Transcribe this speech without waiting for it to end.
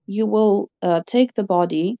you will take the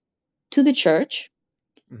body to the church,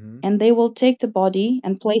 Hmm. and they will take the body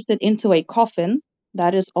and place it into a coffin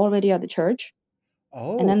that is already at the church.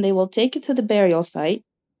 And Oh, then they will take it to the burial site.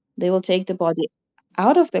 They will take the body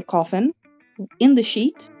out of the coffin in the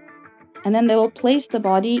sheet, and then they will place the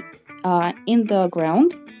body in the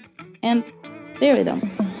ground and bury them.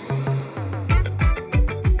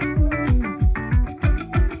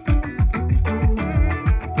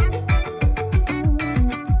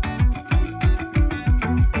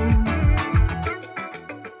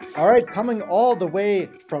 all right. Coming all the way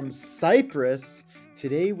from Cyprus,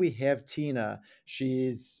 today we have Tina.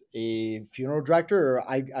 She's a funeral director, or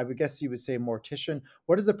I would guess you would say mortician.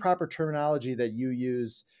 What is the proper terminology that you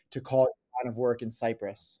use to call your line of work in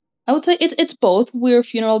Cyprus? I would say it's both. We're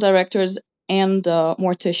funeral directors and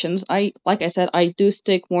morticians. Like I said, I do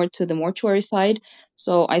stick more to the mortuary side,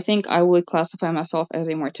 so I think I would classify myself as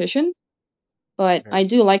a mortician. But Very I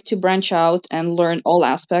do like to branch out and learn all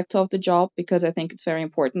aspects of the job because I think it's very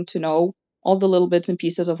important to know all the little bits and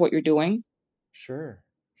pieces of what you're doing. sure,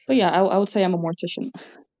 But yeah, sure. I would say I'm a mortician.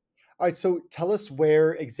 All right, so tell us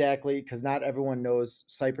where exactly, because not everyone knows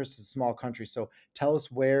Cyprus is a small country. So tell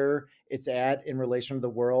us where it's at in relation to the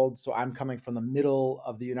world. So I'm coming from the middle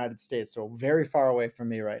of the United States, so very far away from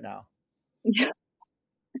me right now.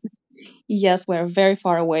 Yes, we're very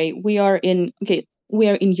far away. We are in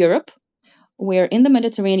Europe. We're in the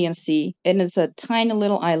Mediterranean Sea, and it's a tiny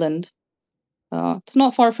little island. It's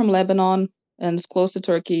not far from Lebanon, and it's close to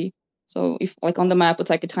Turkey. So if like on the map, it's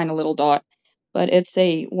like a tiny little dot. But it's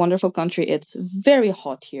a wonderful country. It's very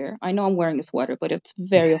hot here. I know I'm wearing a sweater, but it's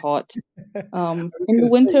very hot. I was In going the to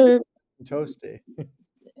say winter, toasty.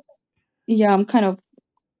 yeah, I'm kind of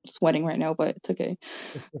sweating right now, but it's okay.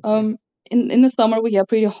 Um, in the summer we get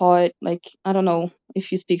pretty hot. Like I don't know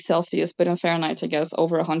if you speak Celsius, but in Fahrenheit, I guess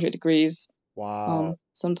over 100 degrees. Wow,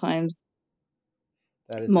 Sometimes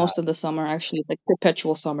that is hot. most of the summer actually it's like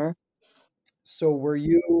perpetual summer. So where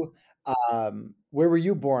were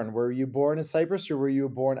you born? Were you born in Cyprus or were you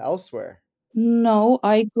born elsewhere? No,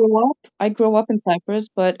 I grew up in Cyprus,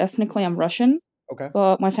 but ethnically I'm Russian. Okay.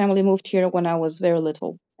 But my family moved here when I was very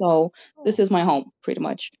little, so this Oh, is my home pretty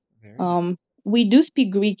much. very nice. We do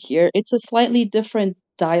speak Greek here. It's a slightly different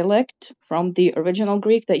dialect from the original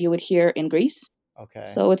Greek that you would hear in Greece, Okay.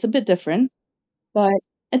 so it's a bit different. But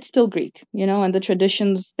it's still Greek, and the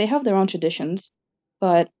traditions, they have their own traditions.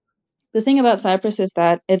 But the thing about Cyprus is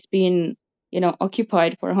that it's been,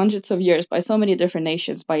 occupied for hundreds of years by so many different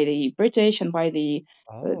nations, by the British and by the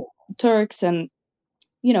uh, Oh, Turks. And,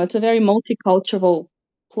 it's a very multicultural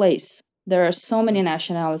place. There are so many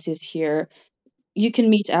nationalities here. You can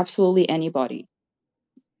meet absolutely anybody.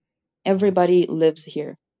 wow. Everybody lives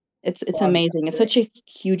here. It's Well, I'm amazing. It's getting such a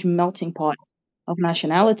huge melting pot of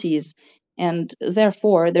nationalities, and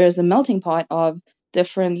therefore there's a melting pot of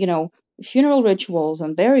different, funeral rituals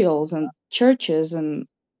and burials and churches and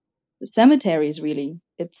cemeteries. Really,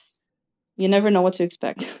 it's you never know what to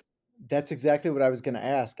expect. That's exactly what I was going to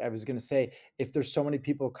ask. I was going to say, if there's so many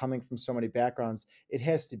people coming from so many backgrounds, it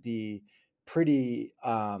has to be pretty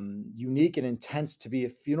unique and intense to be a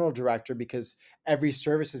funeral director because every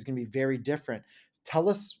service is going to be very different. Tell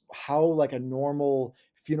us how like a normal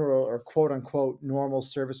funeral or quote unquote normal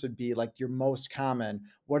service would be, like your most common.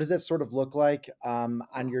 What does that sort of look like on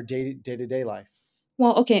your day to day life?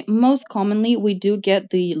 Well, okay, most commonly we do get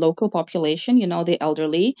the local population, the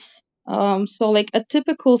elderly. So like a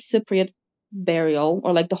typical Cypriot burial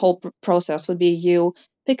or like the whole process would be you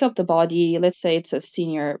pick up the body, let's say it's a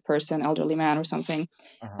senior person, elderly man or something,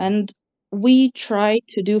 Uh-huh. and we try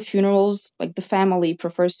to do funerals, like the family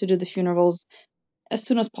prefers to do the funerals as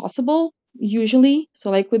soon as possible, usually.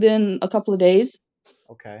 So like within a couple of days.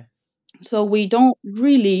 Okay. So we don't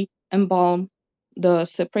really embalm the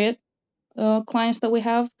Cypriot clients that we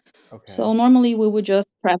have. Okay. So normally we would just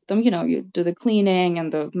prep them, you do the cleaning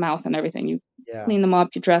and the mouth and everything. You Yeah. clean them up,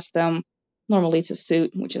 you dress them. Normally it's a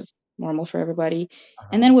suit, which is normal for everybody. And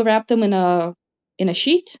Uh-huh. then we wrap them in a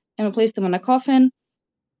sheet and we place them in a coffin.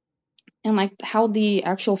 And like how the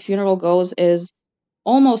actual funeral goes is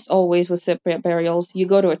almost always with Cypriot burials, you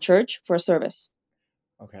go to a church for a service,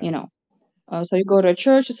 you Okay. know. So you go to a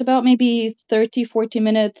church, it's about maybe 30, 40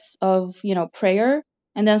 minutes of, prayer.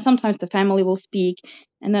 And then sometimes the family will speak,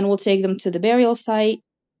 and then we'll take them to the burial site.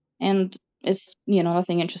 And it's,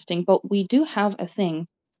 nothing interesting. But we do have a thing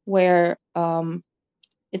where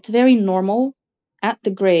it's very normal at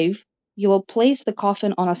the grave. You will place the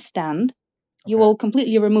coffin on a stand. You Okay. will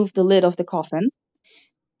completely remove the lid of the coffin.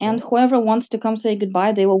 And Oh, whoever wants to come say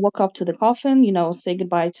goodbye, they will walk up to the coffin, say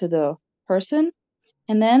goodbye to the person.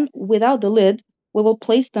 And then, without the lid, we will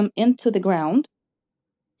place them into the ground.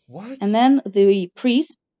 And What? then the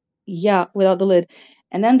priest, yeah, without the lid.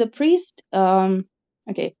 And then the priest,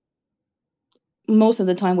 okay, most of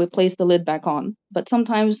the time we place the lid back on, but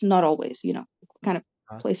sometimes not always, kind of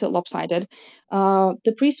Huh? place it lopsided.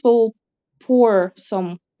 The priest will pour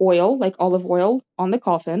some oil, like olive oil, on the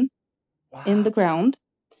coffin in Wow. the ground.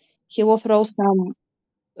 He will throw some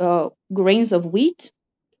grains of wheat,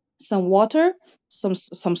 some water,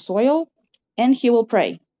 some soil, and he will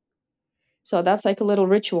pray. So that's like a little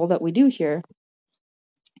ritual that we do here.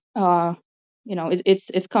 Uh,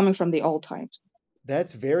 it's coming from the old times.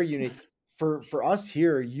 That's very unique. For us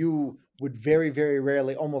here, you would very, very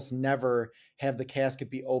rarely, almost never have the casket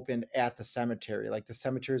be opened at the cemetery. Like the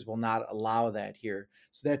cemeteries will not allow that here.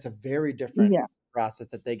 So that's a very different Yeah. process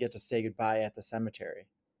that they get to say goodbye at the cemetery.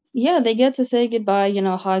 Yeah, they get to say goodbye,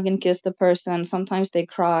 hug and kiss the person. Sometimes they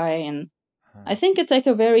cry, and I Uh, think it's like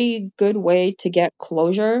a very good way to get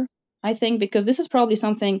closure. I think because this is probably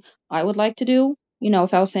something I would like to do,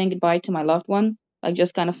 if I was saying goodbye to my loved one, like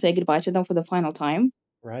just kind of say goodbye to them for the final time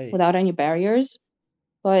right. without any barriers.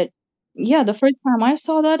 But yeah, the first time I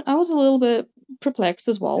saw that, I was a little bit perplexed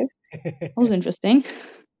as well. It was interesting.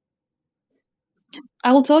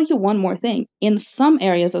 I will tell you one more thing. In some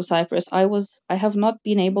areas of Cyprus, I have not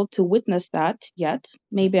been able to witness that yet.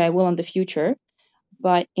 Maybe I will in the future.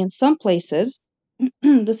 But in some places,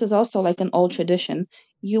 this is also like an old tradition.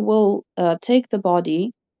 You will take the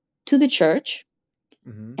body to the church,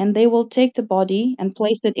 Hmm. and they will take the body and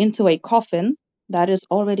place it into a coffin that is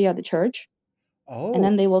already at the church. And Oh,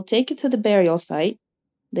 then they will take it to the burial site.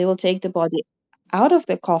 They will take the body out of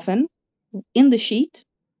the coffin in the sheet,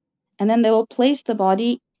 and then they will place the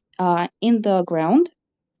body in the ground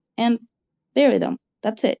and bury them.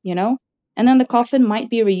 That's it. And then the coffin might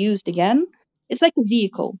be reused again. It's like a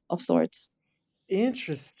vehicle of sorts.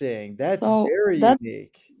 interesting. That's So very that,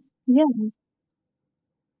 unique. yeah,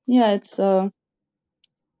 yeah,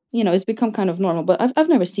 it's become kind of normal. But I've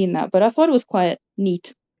never seen that. But I thought it was quite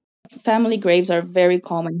neat. Family graves are very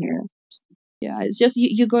common here. Yeah, it's just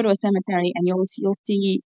you go to a cemetery and you'll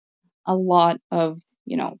see a lot of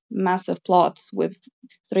massive plots with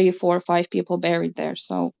 3, 4, 5 people buried there.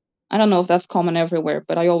 So I don't know if that's common everywhere,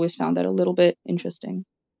 but I always found that a little bit interesting.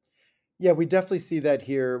 Yeah, we definitely see that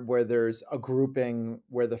here where there's a grouping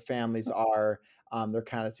where the families are, they're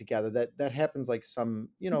kind of together. That happens like some,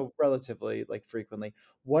 relatively like frequently.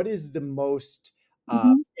 What is the most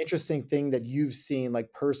Mhm. interesting thing that you've seen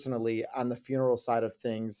like personally on the funeral side of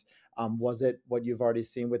things? Was it what you've already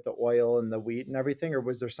seen with the oil and the wheat and everything, or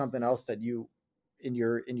was there something else that you in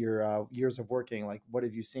your years of working, like what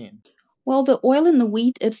have you seen? Well, the oil in the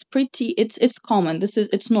wheat, it's common.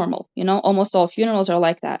 It's normal. Almost all funerals are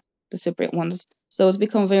like that, the Cypriot ones. So it's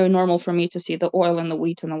become very normal for me to see the oil in the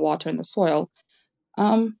wheat and the water and the soil.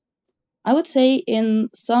 Um, I would say in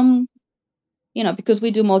some, because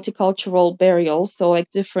we do multicultural burials, so like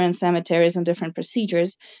different cemeteries and different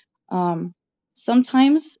procedures, um,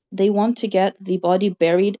 sometimes they want to get the body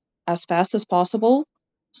buried as fast as possible.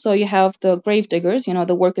 So you have the grave diggers,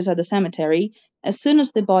 the workers at the cemetery. As soon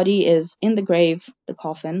as the body is in the grave, the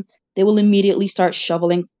coffin, they will immediately start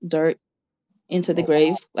shoveling dirt into the Oh,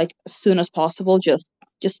 grave, like as soon as possible. Just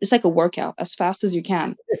it's like a workout, as fast as you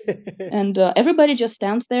can. wow. And everybody just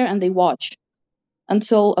stands there and they watch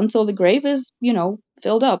until the grave is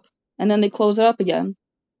filled up, and then they close it up again,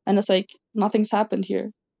 and it's like nothing's happened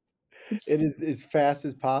here. It's It is as fast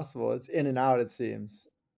as possible. It's in and out, it seems.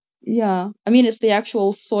 Yeah, I mean, it's the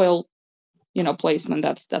actual soil, placement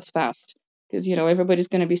that's fast, because everybody's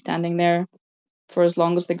going to be standing there for as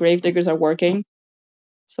long as the grave diggers are working.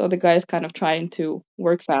 So the guy's kind of trying to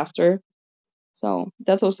work faster. So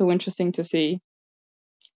that's also interesting to see.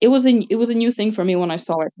 It was a new thing for me when I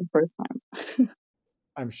saw it the first time.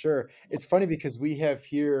 I'm sure. It's funny because we have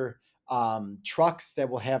here trucks that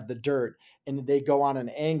will have the dirt and they go on an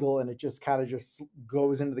angle and it just kind of just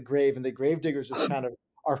goes into the grave and the grave diggers just kind of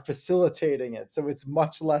are facilitating it. So it's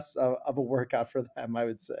much less of a workout for them, I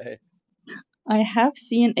would say. I have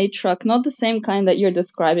seen a truck, not the same kind that you're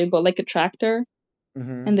describing, but like a tractor,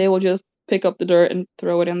 and Hmm. they will just pick up the dirt and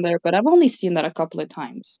throw it in there. But I've only seen that a couple of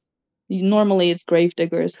times. Normally, it's grave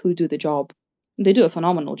diggers who do the job. They do a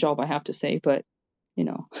phenomenal job, I have to say. But you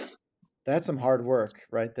know, That's some hard work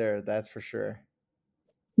right there. That's for sure.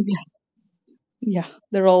 yeah, yeah,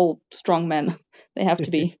 they're all strong men. They have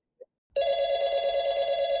to be.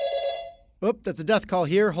 Oop, that's a death call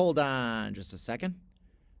here. Hold on just a second.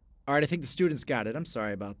 All right, I think the students got it. I'm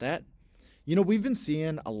sorry about that. We've been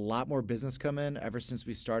seeing a lot more business come in ever since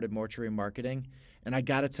we started mortuary marketing. And I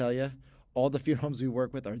got to tell you, all the funeral homes we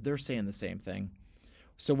work with they're saying the same thing.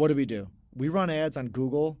 So what do? We run ads on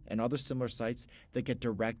Google and other similar sites that get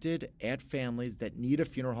directed at families that need a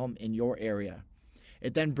funeral home in your area.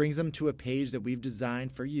 It then brings them to a page that we've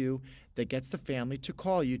designed for you that gets the family to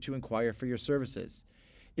call you to inquire for your services.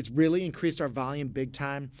 It's really increased our volume big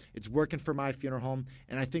time. It's working for my funeral home,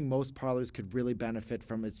 and I think most parlors could really benefit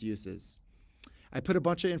from its uses. I put a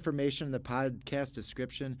bunch of information in the podcast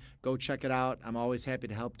description. Go check it out. I'm always happy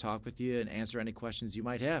to help talk with you and answer any questions you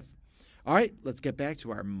might have. All right, let's get back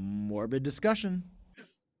to our morbid discussion.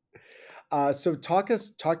 So talk to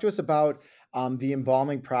us about the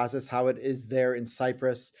embalming process, how it is there in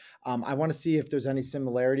Cyprus. I want to see if there's any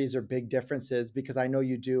similarities or big differences because I know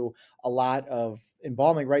you do a lot of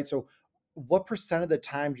embalming, right? So, what percent of the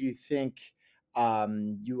time do you think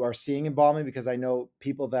you are seeing embalming? Because I know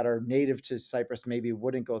people that are native to Cyprus maybe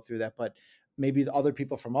wouldn't go through that, but maybe the other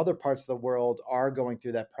people from other parts of the world are going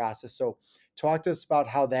through that process. So, talk to us about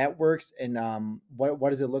how that works and what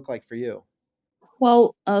does it look like for you?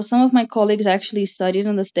 Well, some of my colleagues actually studied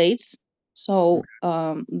in the States, so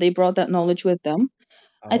they brought that knowledge with them.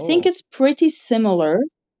 I think Oh, it's pretty similar.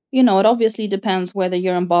 It obviously depends whether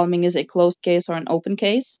your embalming is a closed case or an open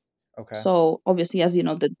case. okay. So, obviously, as you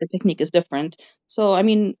know, the technique is different. So, I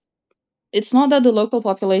mean, it's not that the local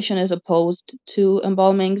population is opposed to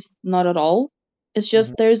embalmings, not at all. It's Mhm.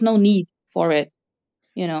 just there's no need for it,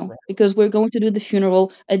 because we're going to do the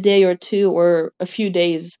funeral a day or two or a few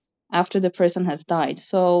days after the person has died.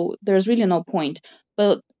 So there's really no point.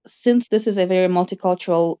 But since this is a very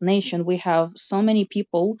multicultural nation, we have so many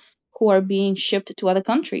people who are being shipped to other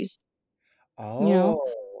countries, you know,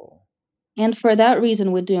 Oh. and for that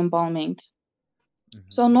reason, we do embalmings.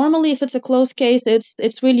 So Mhm. normally, if it's a closed case,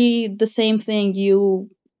 it's really the same thing. You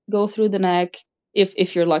go through the neck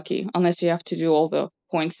if you're lucky, unless you have to do all the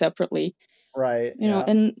points separately, Right, yeah.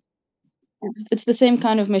 and it's the same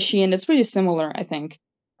kind of machine. It's really similar, I think.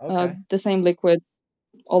 Okay. The same liquids,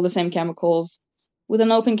 all the same chemicals. With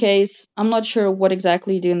an open case, I'm not sure what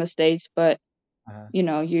exactly you do in the States, but Uh-huh.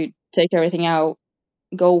 you take everything out,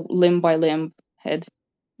 go limb by limb, head,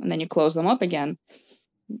 and then you close them up again.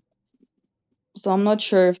 So I'm not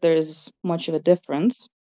sure if there's much of a difference.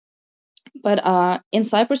 But in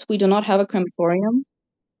Cyprus, we do not have a crematorium.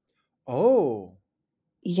 Oh.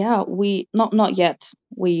 Yeah, we not yet.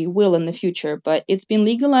 We will in the future, but it's been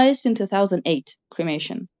legalized in 2008,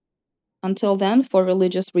 cremation. Until then, for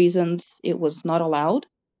religious reasons, it was not allowed.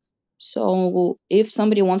 So if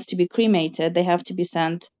somebody wants to be cremated, they have to be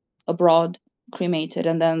sent abroad, cremated,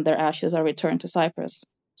 and then their ashes are returned to Cyprus.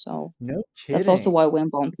 So No that's also kidding. why we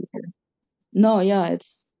embalm people. No, yeah,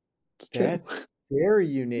 it's true. That's very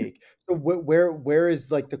unique. So where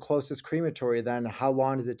is, like, the closest crematory then? How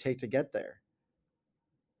long does it take to get there?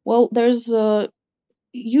 Well, there's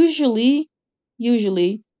usually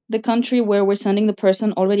usually the country where we're sending the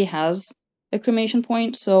person already has a cremation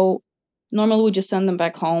point, so normally we just send them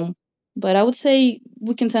back home. But I would say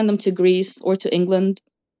we can send them to Greece or to England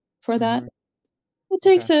for that. Mhm. It Okay.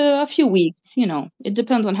 takes a few weeks. It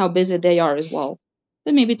depends on how busy they are as well.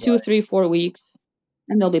 But maybe two, Right. 3, 4 weeks,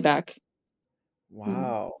 and they'll be back. Mm.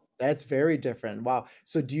 Wow. That's very different. Wow.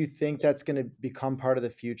 So do you think that's gonna become part of the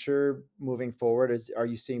future moving forward? Are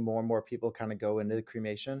you seeing more and more people kinda go into the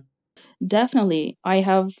cremation? Definitely, I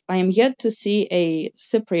am yet to see a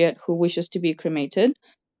Cypriot who wishes to be cremated,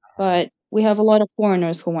 Uh-huh. but we have a lot of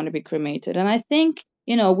foreigners who want to be cremated. And I think,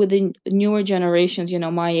 with the newer generations,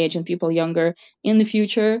 my age and people younger, in the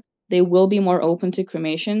future, they will be more open to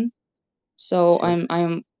cremation. So Sure.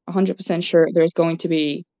 I'm 100% sure there's going to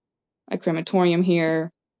be a crematorium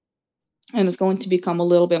here, and it's going to become a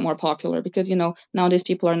little bit more popular because, nowadays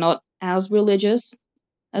people are not as religious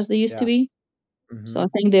as they used to Yeah. be. So I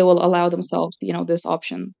Mhm. think they will allow themselves, this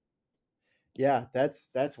option. Yeah,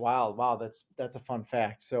 that's wild. Wow, that's a fun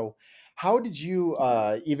fact. So, how did you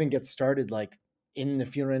even get started, like, in the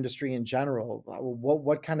funeral industry in general?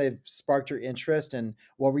 What kind of sparked your interest, and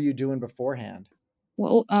what were you doing beforehand?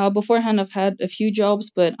 Well, beforehand, I've had a few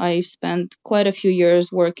jobs, but I've spent quite a few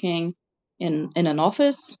years working in an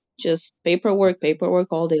office, just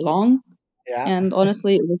paperwork all day long. Yeah. And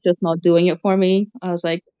honestly, it was just not doing it for me. I was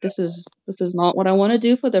like, this is not what I want to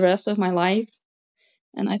do for the rest of my life.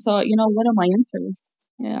 And I thought, what are my interests?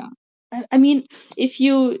 Yeah. I mean, if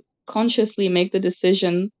you consciously make the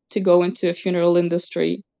decision to go into a funeral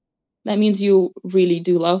industry, that means you really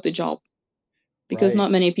do love the job because Right.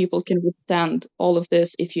 not many people can withstand all of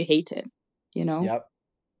this if you hate it, you know? Yep.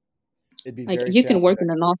 It'd be Like very you can work challenging.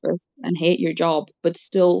 in an office and hate your job, but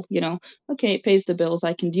still, okay, it pays the bills.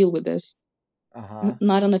 I can deal with this. Uh-huh.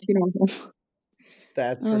 Not on a funeral home.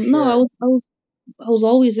 That's for No, sure. I was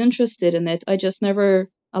always interested in it. I just never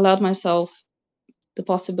allowed myself the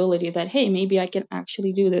possibility that, hey, maybe I can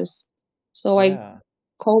actually do this. So I Yeah.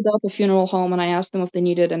 called up a funeral home and I asked them if they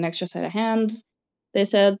needed an extra set of hands. They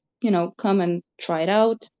said, come and try it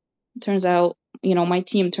out. Turns out, my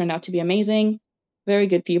team turned out to be amazing, very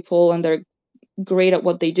good people, and they're great at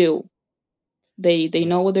what they do. They Yeah.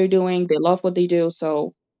 know what they're doing, they love what they do,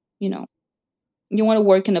 so, you know, you want to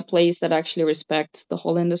work in a place that actually respects the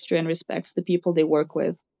whole industry and respects the people they work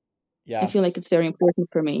with. I feel like Yes, it's very important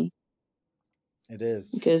for me it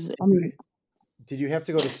is. because Did you did you have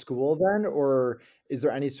to go to school then, or is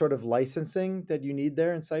there any sort of licensing that you need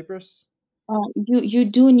there in Cyprus? you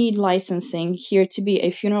do need licensing here to be a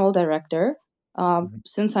funeral director. Mhm.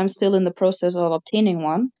 Since I'm still in the process of obtaining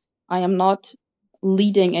one, I am not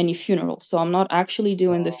leading any funeral, so I'm not actually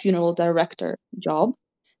doing the Oh, funeral director job.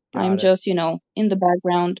 I'm got it. just, in the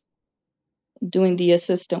background doing the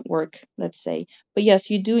assistant work, let's say. But yes,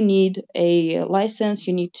 you do need a license.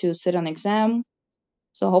 You need to sit an exam.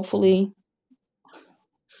 So Mhm. hopefully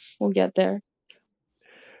we'll get there.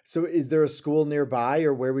 So is there a school nearby,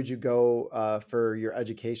 or where would you go, for your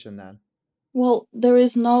education then? Well, there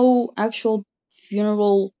is no actual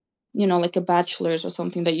funeral, like a bachelor's or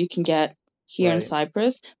something that you can get here in Right.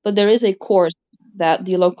 Cyprus, but there is a course that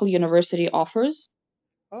the local university offers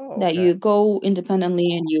Oh, that okay. you go independently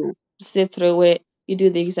and you sit through it, you do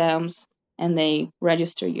the exams, and they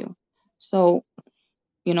register you. So,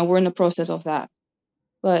 we're in the process of that.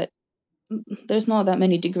 But there's not that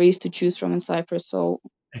many degrees to choose from in Cyprus, so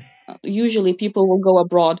usually people will go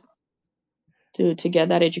abroad to get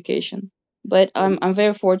that education. But Well, I'm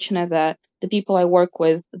very fortunate that the people I work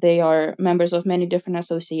with, they are members of many different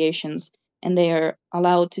associations, and they are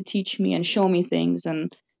allowed to teach me and show me things,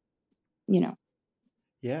 and you know.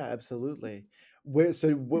 yeah, absolutely. Where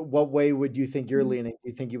so what way would you think you're leaning? Do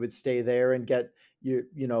you think you would stay there and get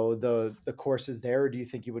the courses there, or do you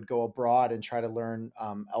think you would go abroad and try to learn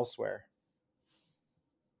elsewhere?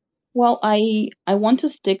 Well, I want to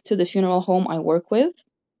stick to the funeral home I work with.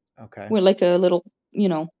 Okay. We're like a little,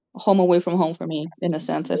 home away from home for me in a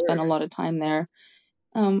sense. I spend a Sure. lot of time there.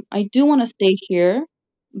 I do want to stay here,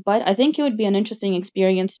 but I think it would be an interesting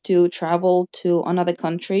experience to travel to another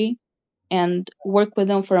country and work with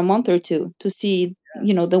them for a month or two to see,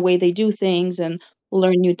 the way they do things and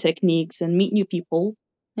learn new techniques and meet new people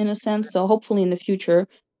in a sense. So hopefully in the future,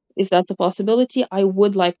 if that's a possibility, I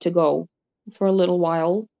would like to go for a little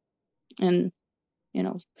while and, you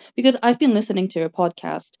know, because I've been listening to your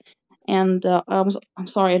podcast and I'm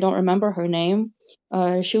sorry, I don't remember her name.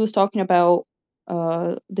 She was talking about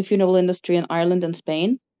the funeral industry in Ireland and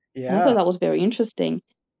Spain, and I thought Yeah. that was very interesting.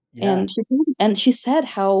 Yeah. And she said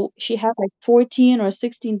how she had like 14 or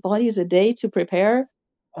 16 bodies a day to prepare.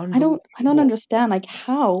 I don't Unbelievable. understand, like,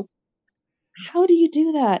 how do you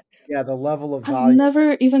do that? Yeah, the level of I've volume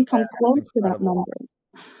never even that come is close to that incredible. number.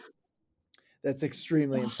 That's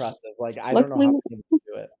extremely Ugh, impressive. Like, I don't know luckily, how people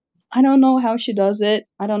do it. I don't know how she does it.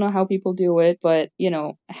 I don't know how people do it, but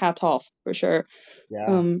hat off for sure. Yeah.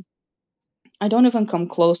 Um, I don't even come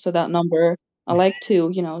close to that number. I like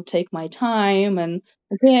to, take my time and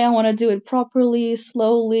okay, I want to do it properly,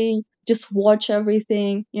 slowly, just watch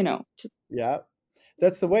everything. Yeah.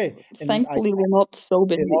 That's the way. And Thankfully, we're not so it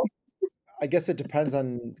busy. all I guess it depends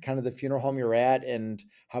on kind of the funeral home you're at and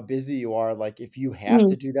how busy you are. Like, if you have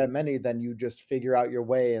to Mm. do that many, then you just figure out your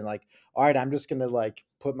way and like, all right, I'm just gonna like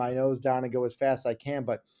put my nose down and go as fast as I can.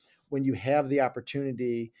 But when you have the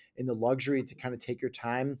opportunity and the luxury to kind of take your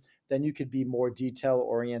time, then you could be more detail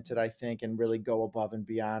oriented, I think, and really go above and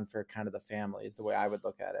beyond for kind of the family is the way I would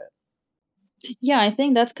look at it. Yeah, I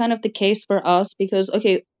think that's kind of the case for us because,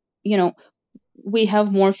 okay, you know, we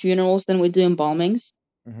have more funerals than we do embalmings.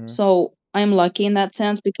 Hmm. So I'm lucky in that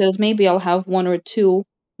sense because maybe I'll have one or two,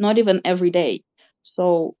 not even every day.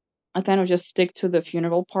 So I kind of just stick to the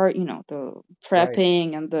funeral part, the Right.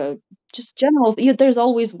 prepping and the just general. There's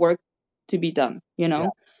always work to be done. Yeah.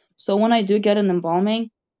 So when I do get an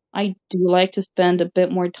embalming, I do like to spend a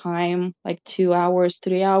bit more time, like 2 hours,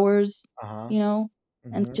 3 hours, Uh-huh. you know,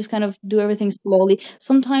 and Hmm. just kind of do everything slowly.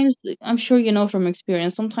 Sometimes, I'm sure you know from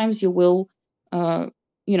experience, sometimes you will, uh,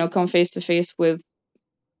 come face to face with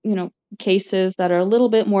you know, cases that are a little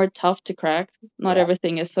bit more tough to crack. Not Yeah.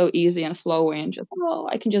 everything is so easy and flowy and just, oh,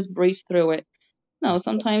 I can just breeze through it. No,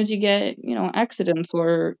 sometimes you get, accidents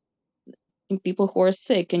or people who are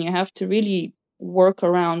sick and you have to really work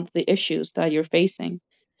around the issues that you're facing.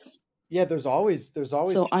 Yeah, there's always So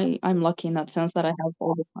people. I'm lucky in that sense that I have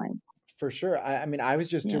all the time. For sure. I mean, I was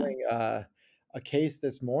just Yeah. doing a case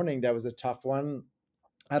this morning that was a tough one.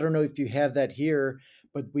 I don't know if you have that here,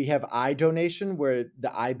 but we have eye donation where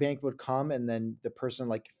the eye bank would come and then the person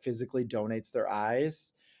like physically donates their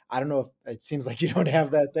eyes. I don't know if it seems like you don't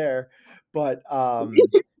have that there, but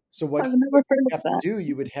so what I've never heard you of have to that. do,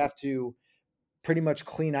 you would have to pretty much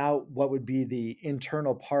clean out what would be the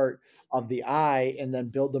internal part of the eye and then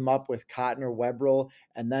build them up with cotton or web roll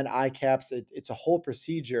and then eye caps. It's a whole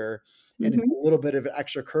procedure and it's Hmm. a little bit of an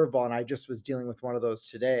extra curveball. And I just was dealing with one of those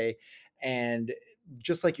today. And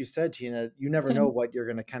just like you said, Tina, you never know Okay. what you're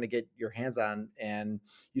going to kind of get your hands on. And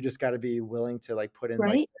you just got to be willing to like put in like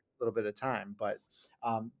Right? a little bit of time. But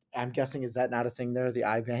I'm guessing, is that not a thing there, the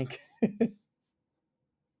eye bank?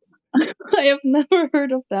 I have never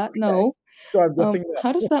heard of that. Okay. No. So I'm guessing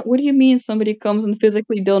How does that. that? What do you mean somebody comes and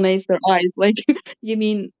physically donates their eyes? Like, you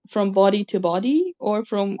mean from body to body, or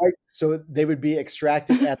from? Right, so they would be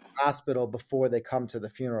extracted at the hospital before they come to the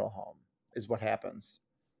funeral home, is what happens.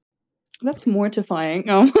 That's mortifying.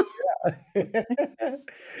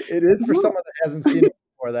 It is for No. someone that hasn't seen it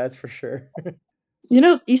before, that's for sure.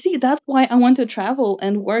 You see, that's why I want to travel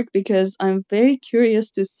and work because I'm very curious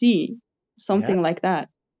to see Yeah, something like that.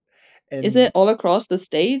 Is and it all across the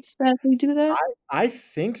states that they do that? I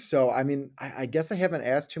think so. I mean, I guess I haven't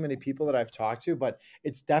asked too many people that I've talked to, but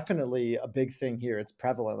it's definitely a big thing here. It's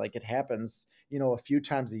prevalent, like, it happens, a few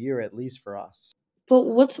times a year at least for us. But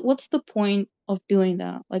what's the point of doing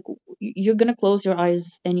that? Like, you're gonna close your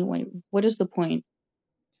eyes anyway. What is the point?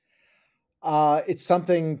 It's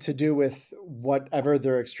something to do with whatever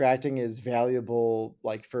they're extracting is valuable,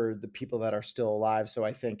 like for the people that are still alive. So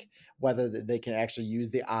I think whether they can actually use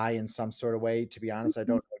the eye in some sort of way, to be honest, I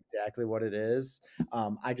don't know exactly what it is.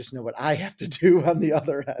 I just know what I have to do on the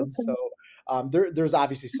other end. So Okay. there's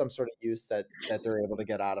obviously some sort of use that they're able to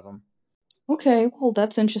get out of them. Okay, well,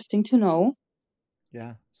 that's interesting to know.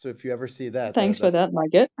 Yeah. So if you ever see that, Thanks for that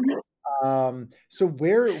nugget. so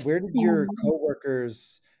where did your Yeah.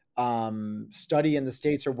 coworkers study in the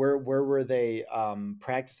States, or where were they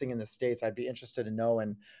practicing in the States? I'd be interested to know,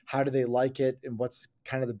 and how do they like it, and what's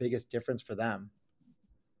kind of the biggest difference for them?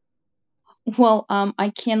 Well, I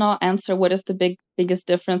cannot answer what is the biggest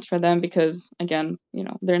difference for them because again,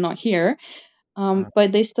 they're not here. Uh,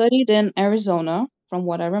 But they studied in Arizona, from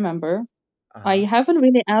what I remember. I uh-huh. haven't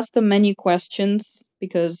really asked them many questions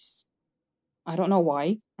because I don't know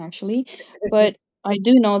why, actually. But I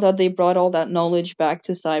do know that they brought all that knowledge back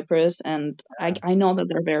to Cyprus, and I know that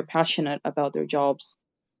they're very passionate about their jobs.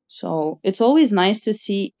 So it's always nice to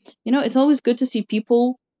see, it's always good to see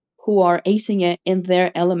people who are acing it in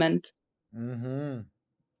their element. Mm-hmm.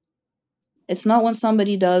 It's not when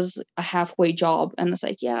somebody does a halfway job and it's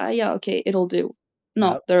like, yeah, yeah, okay, it'll do.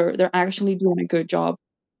 No, Yep. they're actually doing a good job.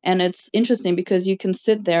 And it's interesting because you can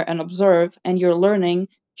sit there and observe and you're learning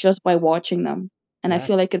just by watching them. And I Yeah.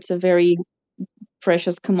 feel like it's a very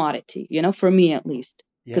precious commodity, for me at least,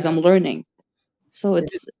 because Yeah. I'm learning. So It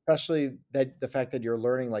is, it's especially that the fact that you're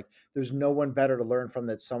learning, like, there's no one better to learn from,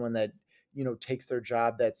 that someone that, takes their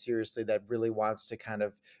job that seriously, that really wants to kind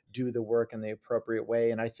of do the work in the appropriate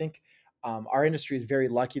way. And I think our industry is very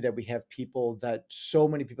lucky that we have people, that so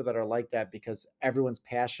many people that are like that, because everyone's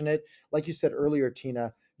passionate. Like you said earlier,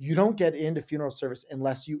 Tina, you don't get into funeral service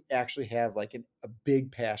unless you actually have like a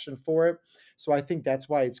big passion for it. So I think that's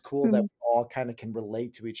why it's cool that true. we all kind of can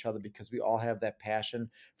relate to each other, because we all have that passion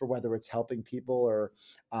for whether it's helping people or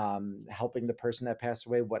helping the person that passed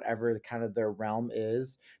away, whatever the kind of their realm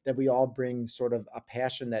is, that we all bring sort of a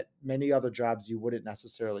passion that many other jobs you wouldn't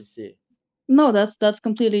necessarily see. No, that's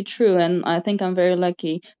completely true. And I think I'm very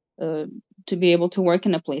lucky uh, to be able to work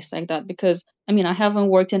in a place like that because, I mean, I haven't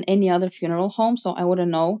worked in any other funeral home, so I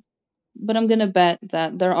wouldn't know. But I'm gonna bet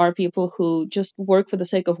that there are people who just work for the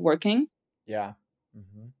sake of working. Yeah.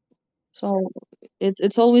 Hmm. So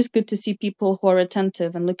it's always good to see people who are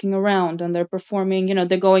attentive and looking around and they're performing,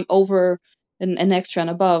 they're going over an extra and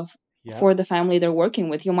above Yep. for the family they're working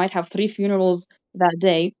with. You might have three funerals that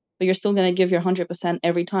day, but you're still gonna give your 100%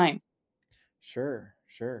 every time. Sure.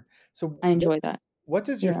 Sure. So I enjoy that. what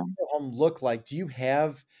does your Yeah. funeral home look like? Do you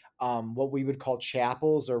have what we would call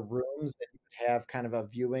chapels or rooms that you would have kind of a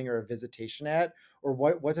viewing or a visitation at, or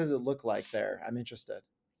what does it look like there? I'm interested.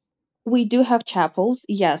 We do have chapels,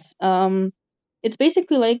 yes. It's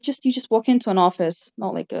basically like just you just walk into an office,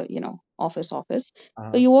 not like a, office, but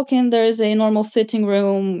Uh-huh. you walk in, there's a normal sitting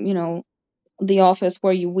room, the office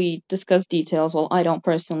where we discuss details. Well, I don't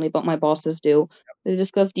personally, but my bosses do. They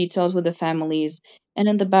discuss details with the families. And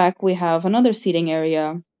in the back we have another seating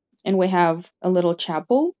area and we have a little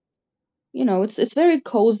chapel. It's very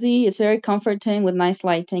cozy, it's very comforting with nice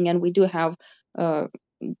lighting, and we do have uh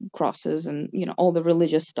crosses and all the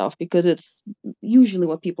religious stuff because it's usually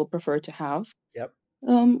what people prefer to have. Yep.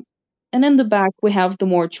 Um, and in the back we have the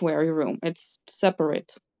mortuary room. It's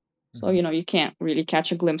separate. So, Mhm. you can't really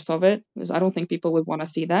catch a glimpse of it because I don't think people would want to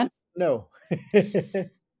see that. No.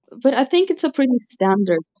 But I think it's a pretty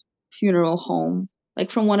standard funeral home. Like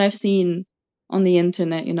from what I've seen on the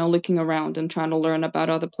internet, looking around and trying to learn about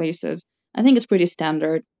other places, I think it's pretty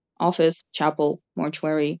standard. Office, chapel,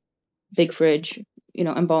 mortuary, big Sure. fridge,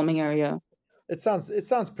 embalming area. It sounds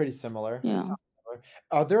pretty similar. It Yeah. sounds similar.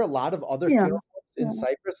 Are there a lot of other Yeah. funeral homes in Yeah.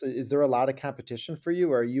 Cyprus? Is there a lot of competition for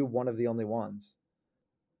you, or are you one of the only ones?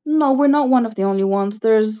 No, we're not one of the only ones.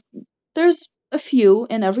 There's a few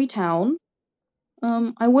in every town.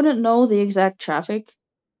 I wouldn't know the exact traffic,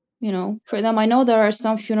 for them. I know there are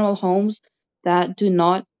some funeral homes that do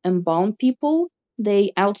not embalm people.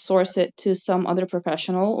 They outsource it to some other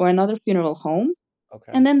professional or another funeral home,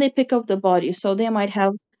 Okay. and then they pick up the body. So they might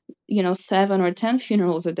have, 7 or 10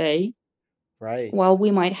 funerals a day, Right. while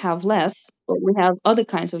we might have less, but we have other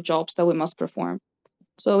kinds of jobs that we must perform.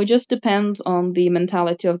 So it just depends on the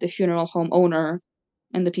mentality of the funeral home owner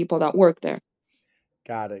and the people that work there.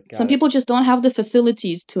 Got it, Some got it. people just don't have the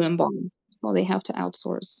facilities to embalm, so they have to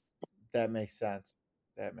outsource. That makes sense.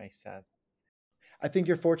 That makes sense. I think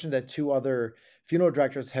you're fortunate that 2 other funeral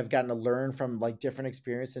directors have gotten to learn from, like, different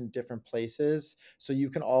experience in different places, so you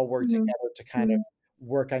can all work Mhm. together to kind of Mhm.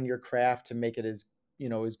 work on your craft to make it as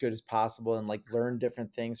good as possible and, like, learn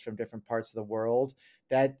different things from different parts of the world.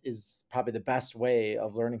 That is probably the best way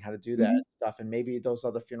of learning how to do that Mhm. stuff, and maybe those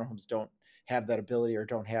other funeral homes don't have that ability or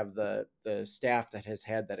don't have the staff that has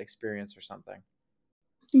had that experience or something.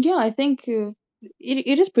 Yeah, I think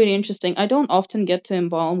it is pretty interesting. I don't often get to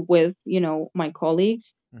embalm with, my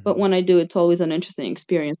colleagues, but Mhm. when I do, it's always an interesting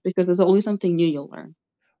experience because there's always something new you'll learn.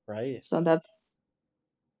 Right. So that's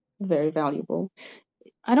very valuable.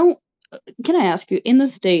 I don't, can I ask you, in the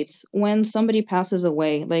States, when somebody passes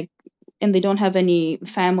away, like, and they don't have any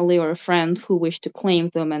family or friends who wish to claim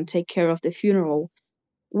them and take care of the funeral,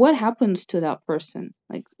 what happens to that person?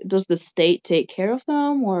 Like, does the state take care of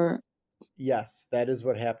them or? Yes, that is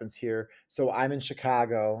what happens here. So I'm in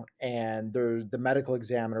Chicago, and the medical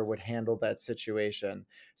examiner would handle that situation.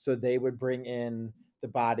 So they would bring in the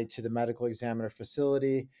body to the medical examiner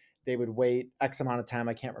facility. They would wait X amount of time.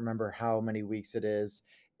 I can't remember how many weeks it is.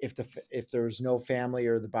 If there's no family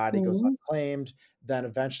or the body goes Oh. unclaimed, then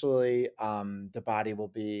eventually the body will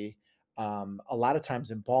be a lot of times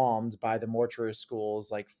embalmed by the mortuary schools,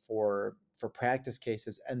 like for practice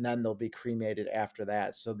cases, and then they'll be cremated after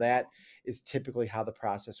that. So that is typically how the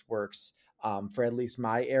process works for at least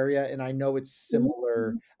my area, and I know it's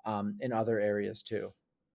similar in other areas too.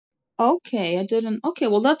 Okay, I didn't. Okay,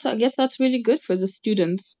 well, I guess that's really good for the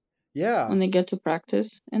students Yeah, when they get to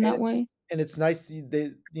practice in and that way. it's nice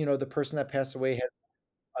the person that passed away had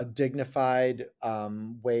a dignified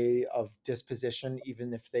way of disposition,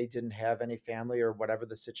 even if they didn't have any family or whatever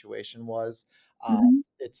the situation was. Um, Hmm.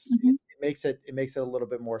 it Hmm. makes it a little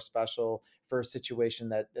bit more special for a situation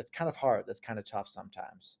that's kind of hard, that's kind of tough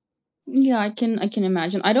sometimes. Yeah, I can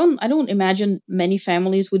imagine. I don't imagine many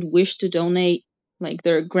families would wish to donate like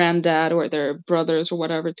their granddad or their brothers or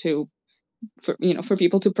whatever to for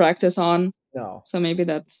people to practice on. No. So maybe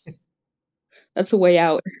that's a way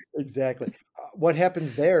out. Exactly. What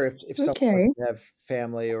happens there if someone Okay. doesn't have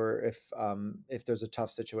family or if there's a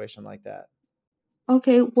tough situation like that?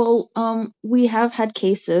 Okay, well, we have had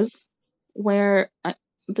cases where the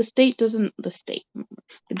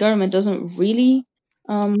government doesn't really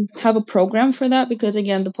have a program for that because,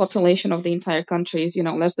 again, the population of the entire country is,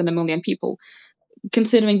 less than 1 million people,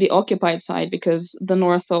 considering the occupied side, because the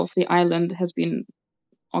north of the island has been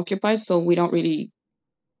occupied, so we don't really,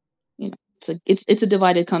 it's a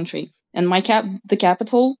divided country. And the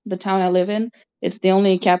capital, the town I live in, it's the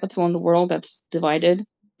only capital in the world that's divided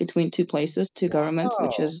between two places, two governments,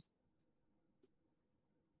 which Wow. is,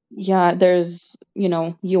 yeah, there's,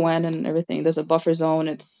 UN and everything. There's a buffer zone.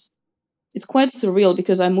 It's quite surreal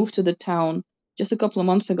because I moved to the town just a couple of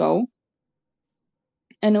months ago,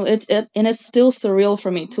 and it's still surreal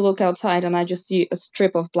for me to look outside and I just see a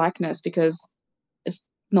strip of blackness because it's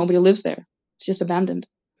nobody lives there. It's just abandoned.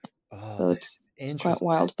 Oh, So that's it's quite interesting.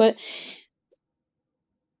 wild. But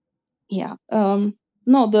yeah,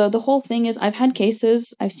 no, the whole thing is I've had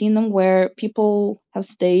cases, I've seen them where people have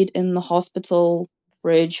stayed in the hospital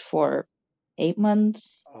fridge for 8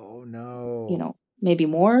 months, Oh, no. maybe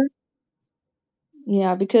more.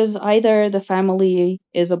 Yeah, because either the family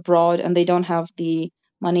is abroad and they don't have the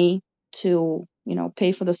money to,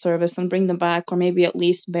 pay for the service and bring them back, or maybe at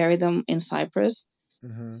least bury them in Cyprus.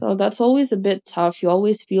 Mhm. So that's always a bit tough. You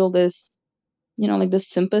always feel this, like this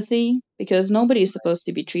sympathy because nobody is supposed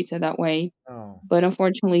to be treated that way. Oh, But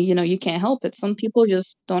unfortunately, you can't help it. Some people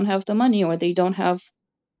just don't have the money or they don't have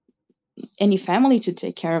any family to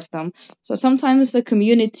take care of them. So sometimes a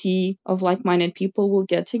community of like-minded people will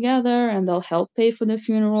get together and they'll help pay for the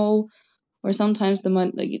funeral, or sometimes the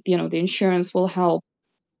money, like, the insurance will help.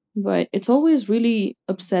 But it's always really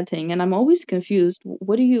upsetting, and I'm always confused.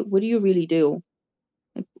 What do you really do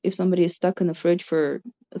if somebody is stuck in the fridge for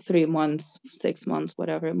 3 months, 6 months,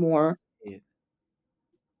 whatever more? Yeah,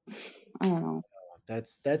 I don't know.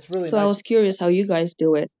 that's really So I nice. was curious how you guys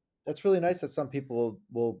do it. That's really nice that some people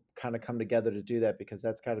will kind of come together to do that because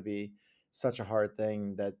that's got to be such a hard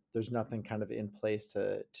thing that there's nothing kind of in place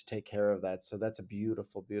to take care of that. So that's a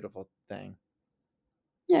beautiful, beautiful thing.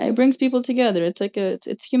 Yeah, it brings people together. It's like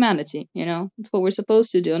it's humanity, you know. It's what we're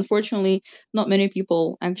supposed to do. Unfortunately, not many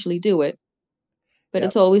people actually do it, but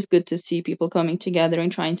it's Yep, always good to see people coming together and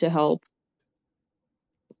trying to help.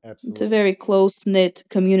 It's a absolutely. very close knit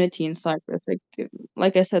community in Cyprus.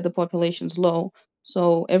 Like I said, the population's low,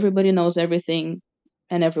 so everybody knows everything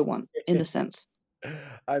and everyone in a sense.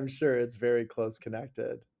 I'm sure it's very close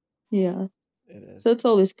connected. Yeah. It So is. it's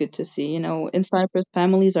always good to see. In Cyprus,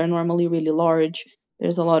 families are normally really large.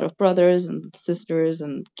 There's a lot of brothers and sisters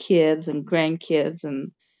and kids and grandkids.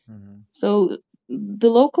 And Mhm. so the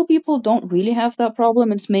local people don't really have that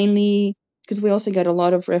problem. It's mainly because we also get a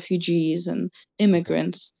lot of refugees and Okay,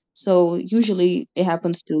 immigrants. So usually it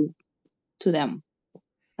happens to them, got it,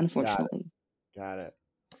 unfortunately. got it.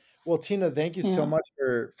 Well, Tina, thank you so Yeah. much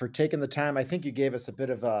for taking the time. I think you gave us a bit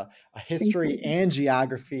of a Thank history you. and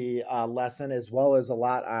geography lesson, as well as a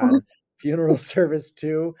lot on funeral service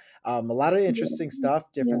too. A lot of Yeah. interesting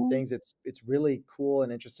stuff, different Yeah. things. It's really cool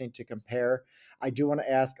and interesting to compare. I do want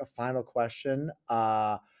to ask a final question.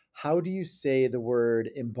 How do you say the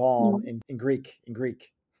word Yeah. embalm in Greek? In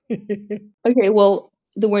Greek, Okay, well,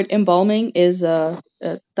 the word embalming is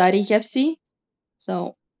taríchefsi.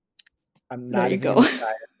 So I'm there not you even go. going to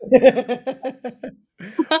try it.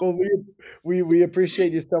 Well, we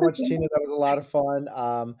appreciate you so much, Okay. Tina. That was a lot of fun.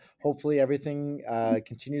 Hopefully, everything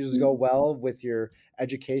continues to go well with your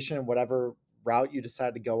education and whatever route you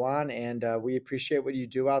decide to go on. And we appreciate what you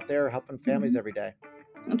do out there, helping families Mhm. every day.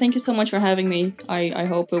 Thank you so much for having me. I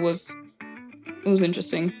hope it was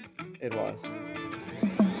interesting. It was.